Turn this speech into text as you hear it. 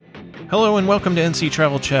Hello and welcome to NC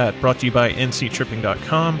Travel Chat, brought to you by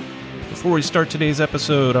nctripping.com. Before we start today's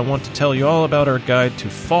episode, I want to tell you all about our guide to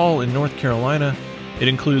fall in North Carolina. It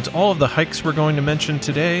includes all of the hikes we're going to mention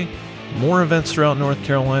today, more events throughout North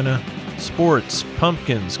Carolina, sports,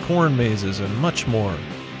 pumpkins, corn mazes, and much more.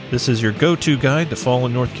 This is your go-to guide to fall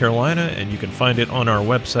in North Carolina, and you can find it on our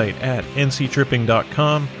website at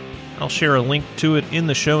nctripping.com. I'll share a link to it in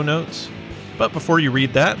the show notes. But before you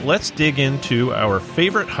read that, let's dig into our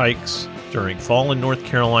favorite hikes during fall in North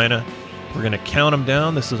Carolina. We're going to count them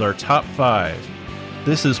down. This is our top 5.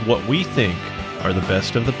 This is what we think are the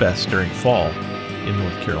best of the best during fall in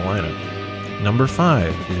North Carolina. Number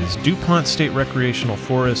 5 is DuPont State Recreational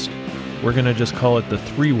Forest. We're going to just call it the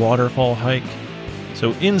Three Waterfall Hike.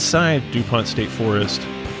 So inside DuPont State Forest,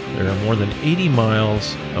 there are more than 80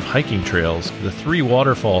 miles of hiking trails. The Three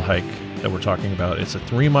Waterfall Hike that we're talking about, it's a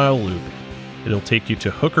 3-mile loop. It'll take you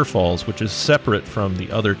to Hooker Falls, which is separate from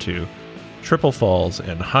the other two, Triple Falls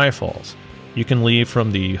and High Falls. You can leave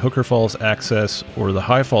from the Hooker Falls access or the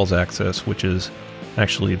High Falls access, which is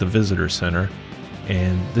actually the visitor center.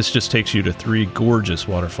 And this just takes you to 3 gorgeous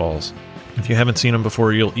waterfalls. If you haven't seen them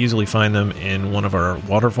before, you'll easily find them in one of our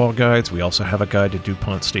waterfall guides. We also have a guide to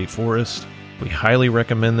DuPont State Forest. We highly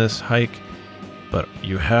recommend this hike, but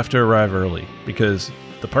you have to arrive early because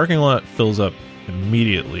the parking lot fills up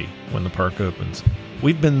immediately when the park opens.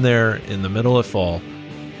 We've been there in the middle of fall,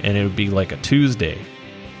 and it would be like a Tuesday,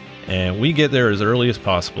 and we get there as early as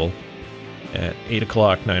possible at 8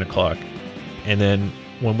 o'clock, 9 o'clock, and then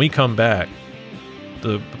when we come back,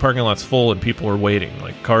 the parking lot's full and people are waiting,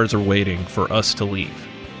 like cars are waiting for us to leave.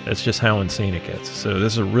 That's just how insane it gets. So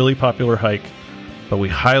this is a really popular hike, but we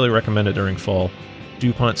highly recommend it during fall.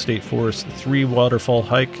 DuPont State Forest, the Three Waterfall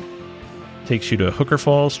Hike, takes you to Hooker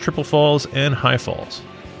Falls, Triple Falls, and High Falls.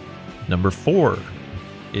 Number 4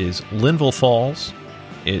 is Linville Falls.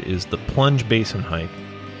 It is the Plunge Basin Hike.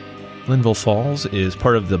 Linville Falls is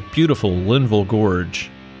part of the beautiful Linville Gorge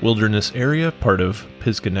wilderness area, part of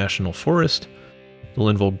Pisgah National Forest. The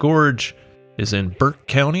Linville Gorge is in Burke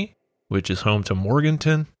County, which is home to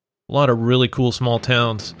Morganton. A lot of really cool small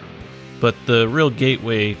towns, but the real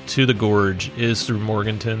gateway to the gorge is through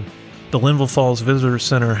Morganton. The Linville Falls Visitor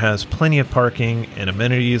Center has plenty of parking and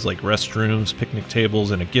amenities like restrooms, picnic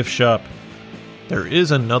tables, and a gift shop. There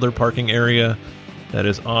is another parking area that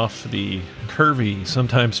is off the curvy,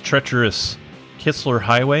 sometimes treacherous Kistler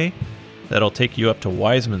Highway that'll take you up to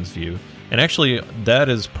Wiseman's View. And actually, that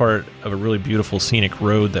is part of a really beautiful scenic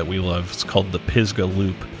road that we love. It's called the Pisgah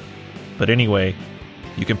Loop. But anyway,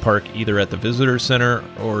 you can park either at the Visitor Center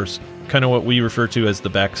or kind of what we refer to as the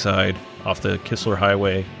backside off the Kistler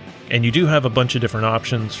Highway. And you do have a bunch of different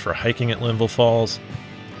options for hiking at Linville Falls.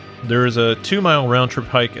 There is a 2-mile round-trip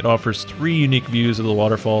hike. It offers 3 unique views of the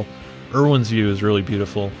waterfall. Irwin's View is really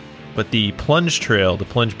beautiful. But the Plunge Trail, the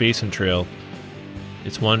Plunge Basin Trail,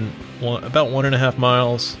 it's about 1.5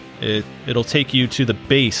 miles. It'll take you to the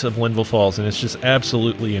base of Linville Falls, and it's just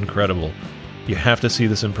absolutely incredible. You have to see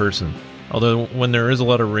this in person. Although when there is a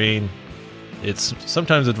lot of rain, it's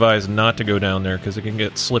sometimes advised not to go down there because it can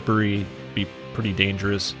get slippery, be pretty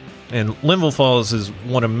dangerous. And Linville Falls is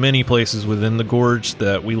one of many places within the gorge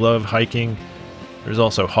that we love hiking. There's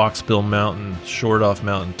also Hawksbill Mountain, Shortoff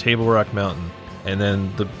Mountain, Table Rock Mountain, and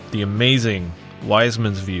then the amazing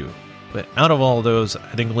Wiseman's View. But out of all those,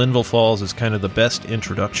 I think Linville Falls is kind of the best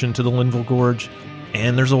introduction to the Linville Gorge,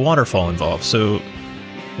 and there's a waterfall involved, so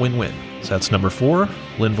win-win. So that's number 4,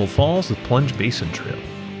 Linville Falls, the Plunge Basin Trail.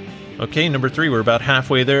 Okay, number 3, we're about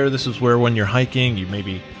halfway there. This is where when you're hiking, you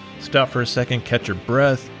maybe stop for a second, catch your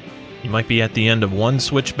breath. You might be at the end of one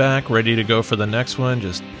switchback, ready to go for the next one.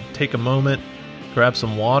 Just take a moment, grab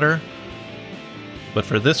some water. But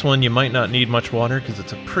for this one, you might not need much water because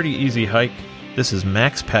it's a pretty easy hike. This is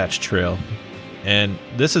Max Patch Trail. And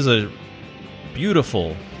this is a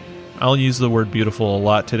beautiful, I'll use the word beautiful a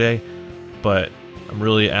lot today, but I'm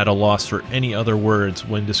really at a loss for any other words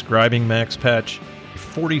when describing Max Patch.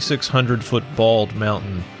 4,600-foot bald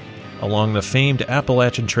mountain along the famed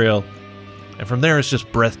Appalachian Trail. And from there, it's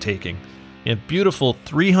just breathtaking. You have beautiful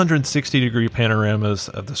 360-degree panoramas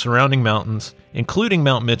of the surrounding mountains, including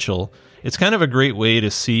Mount Mitchell. It's kind of a great way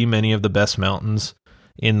to see many of the best mountains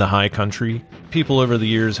in the high country. People over the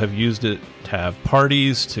years have used it to have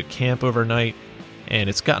parties, to camp overnight, and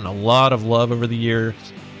it's gotten a lot of love over the years.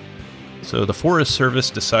 So the Forest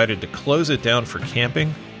Service decided to close it down for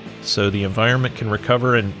camping so the environment can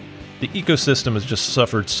recover, and the ecosystem has just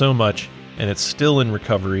suffered so much, and it's still in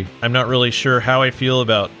recovery. I'm not really sure how I feel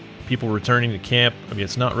about people returning to camp. I mean,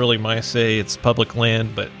 it's not really my say, it's public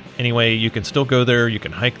land, but anyway, you can still go there, you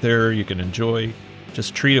can hike there, you can enjoy.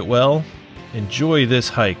 Just treat it well, enjoy this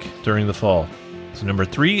hike during the fall. So number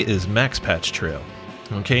 3 is Max Patch Trail.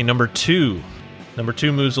 Okay, number 2. Number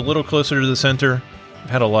 2 moves a little closer to the center. I've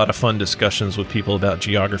had a lot of fun discussions with people about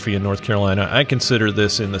geography in North Carolina. I consider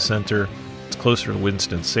this in the center. It's closer to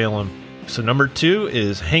Winston-Salem. So number 2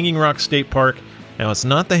 is Hanging Rock State Park. Now, it's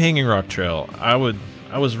not the Hanging Rock Trail. I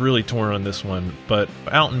was really torn on this one, but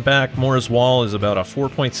out and back, Moore's Wall is about a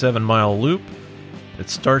 4.7-mile loop. It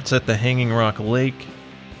starts at the Hanging Rock Lake.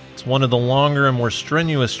 It's one of the longer and more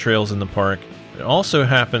strenuous trails in the park. It also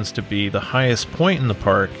happens to be the highest point in the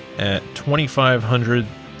park at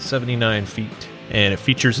 2,579 feet. And it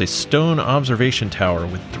features a stone observation tower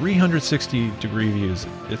with 360-degree views.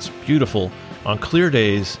 It's beautiful. On clear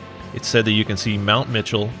days, it's said that you can see Mount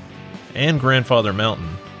Mitchell and Grandfather Mountain.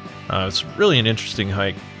 It's really an interesting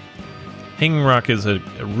hike. Hanging Rock is a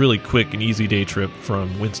really quick and easy day trip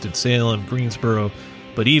from Winston-Salem, Greensboro,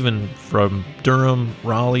 but even from Durham,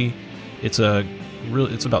 Raleigh, it's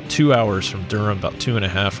about 2 hours from Durham, about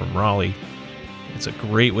 2.5 from Raleigh. It's a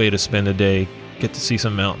great way to spend a day, get to see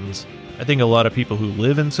some mountains. I think a lot of people who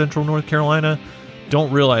live in central North Carolina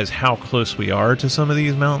don't realize how close we are to some of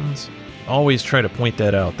these mountains. Always try to point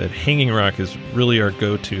that out, that Hanging Rock is really our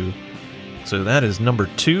go-to. So that is number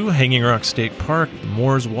 2, Hanging Rock State Park, the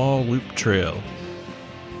Moore's Wall Loop Trail.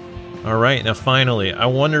 All right, now finally, I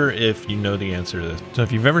wonder if you know the answer to this. So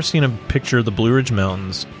if you've ever seen a picture of the Blue Ridge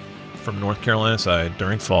Mountains from North Carolina side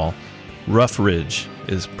during fall, Rough Ridge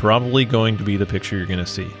is probably going to be the picture you're going to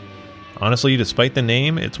see. Honestly, despite the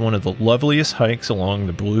name, it's one of the loveliest hikes along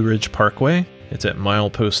the Blue Ridge Parkway. It's at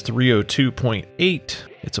milepost 302.8.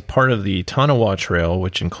 It's a part of the Tanawa Trail,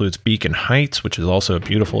 which includes Beacon Heights, which is also a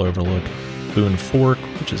beautiful overlook, Boone Fork,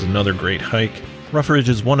 which is another great hike. Rough Ridge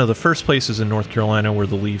is one of the first places in North Carolina where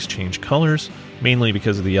the leaves change colors, mainly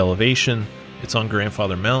because of the elevation. It's on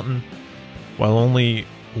Grandfather Mountain. While only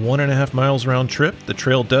 1.5 miles round trip, the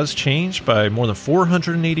trail does change by more than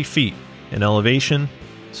 480 feet in elevation.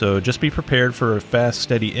 So just be prepared for a fast,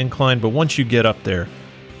 steady incline. But once you get up there,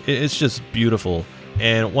 it's just beautiful.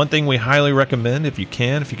 And one thing we highly recommend, if you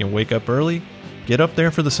can wake up early, get up there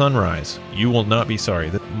for the sunrise. You will not be sorry.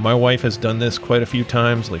 My wife has done this quite a few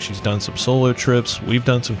times. Like, she's done some solo trips. We've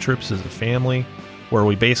done some trips as a family where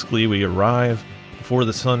we arrive before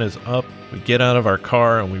the sun is up. We get out of our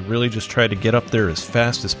car and we really just try to get up there as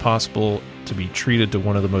fast as possible to be treated to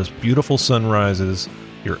one of the most beautiful sunrises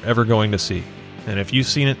you're ever going to see. And if you've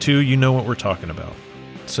seen it too, you know what we're talking about.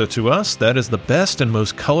 So to us, that is the best and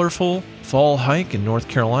most colorful fall hike in North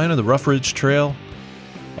Carolina, the Rough Ridge Trail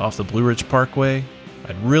off the Blue Ridge Parkway.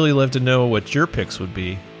 I'd really love to know what your picks would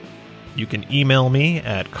be. You can email me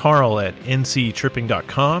at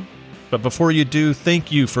carl@nctripping.com. But before you do,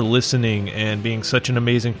 thank you for listening and being such an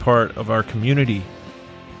amazing part of our community.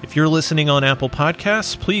 If you're listening on Apple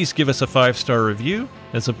Podcasts, please give us a 5-star review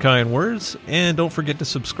and some kind words, and don't forget to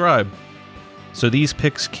subscribe. So these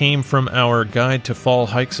picks came from our guide to fall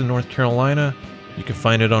hikes in North Carolina. You can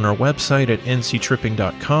find it on our website at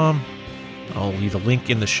nctripping.com. I'll leave a link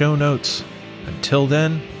in the show notes. Until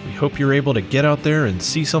then, we hope you're able to get out there and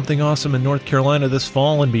see something awesome in North Carolina this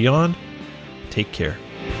fall and beyond. Take care.